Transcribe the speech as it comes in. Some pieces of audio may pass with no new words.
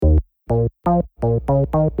Cool,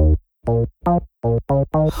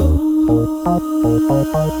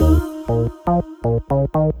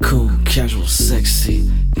 casual,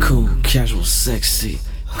 sexy. Cool, casual, sexy.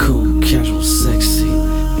 Cool, casual, sexy.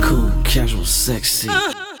 Cool, casual, sexy.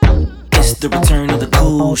 It's the return of the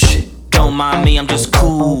cool shit. Don't mind me, I'm just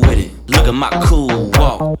cool with it. Look at my cool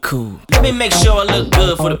walk. Cool. Let me make sure I look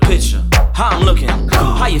good for the picture. How I'm looking?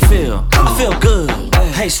 Cool. How you feel? I feel good.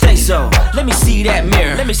 Hey, stay so. Let me see that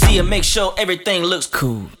mirror. Let me see and make sure everything looks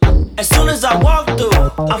cool. As soon as I walk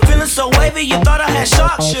through, I'm feeling so wavy, you thought I had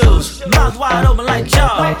shark shoes. Mouth wide open like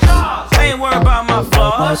Jaws. I ain't worried about my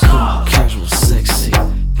flaws. Cool, casual, sexy.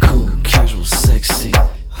 Cool, casual, sexy.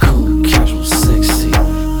 Cool, casual, sexy.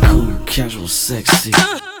 Cool, casual, sexy.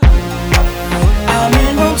 I'm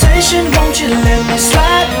in rotation, won't you let me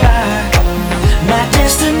slide by? My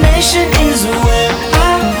destination is where I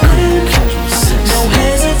live. No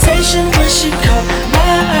hesitation when she caught my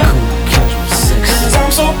eye. Cause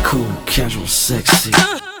I'm so cool, casual, sexy.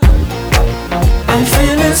 I'm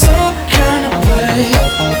feeling some kind of way.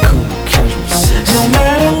 Cool, casual, sexy. No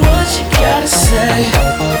matter what you gotta say.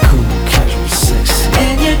 Cool, casual, sexy.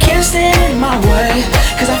 And you can't stand in my way.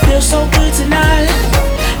 Cause I feel so good tonight.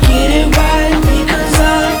 Get it right because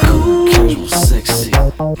I'm cool. Casual, sexy.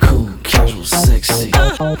 Cool, casual, sexy.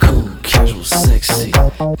 Cool, casual, sexy.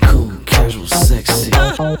 Cool, casual, sexy.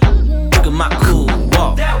 Look at my cool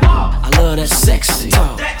walk. I love that sexy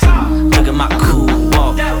talk. Look at my cool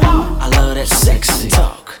walk. I love that sexy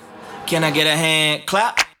talk. Can I get a hand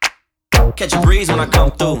clap? Catch a breeze when I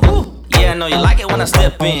come through. Yeah, I know you like it when I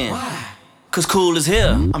step in. Cause cool is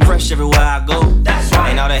here. I'm fresh everywhere I go.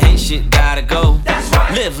 Ain't all that hate shit gotta go.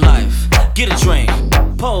 Live life, get a drink,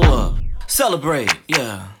 pull up, celebrate,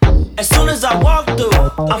 yeah. As soon as I walk through,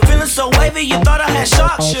 I'm feeling so wavy, you thought I had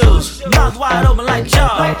shark shoes. Mouth wide open like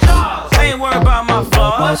Jaws. I ain't worried about my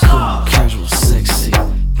flaws. Cool, casual, sexy.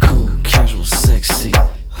 Cool, casual, sexy.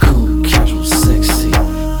 Cool, casual, sexy.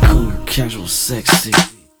 Cool, casual, sexy.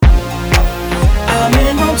 I'm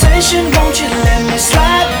in rotation, won't you let me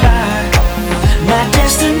slide by? My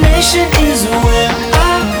destination is where I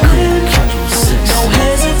live. No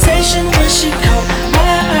hesitation when she caught my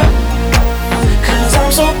eye. Cause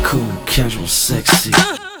I'm so cool, casual, sexy.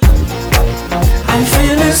 I'm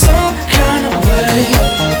feeling some kind of way.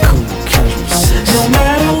 Cool, casual, sexy. No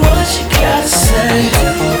matter what you gotta say.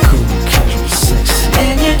 Cool, casual, sexy.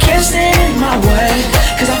 And you can't stand in my way.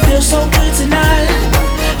 Cause I feel so good tonight.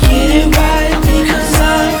 Get it right because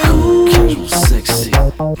I'm cool. Casual, sexy.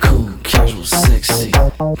 Cool, casual, sexy.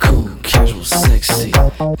 Cool, casual, sexy.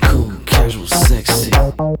 Cool, casual, sexy.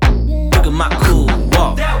 Look at my cool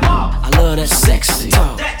walk. I love that sexy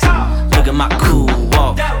talk. Look at my cool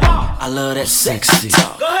walk. I love that sexy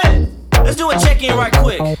talk. Go ahead. Let's do a check-in right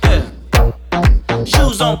quick. Yeah.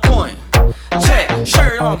 Shoes on point. Check.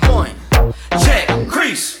 Shirt on point. Check.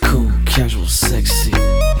 Crease. Cool, casual, sexy.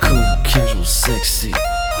 Cool, casual, sexy.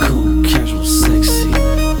 Cool, casual, sexy.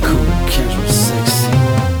 Cool, casual, sexy.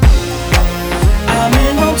 I'm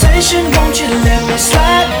in rotation, won't you let me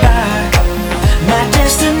slide by? My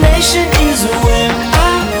destination is where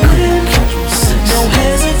I live. No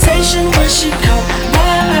hesitation when she caught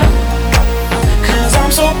my eye. Cause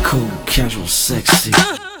I'm so cool, casual, sexy.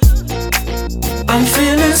 I'm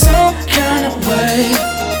feeling some kind of way.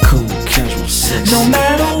 Cool, casual, sexy. No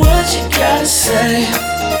matter what you gotta say.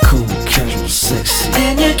 Cool, casual, sexy.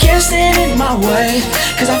 And you can't stand in my way.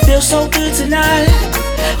 Cause I feel so good tonight.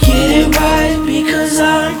 Get it right because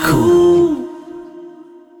I'm cool.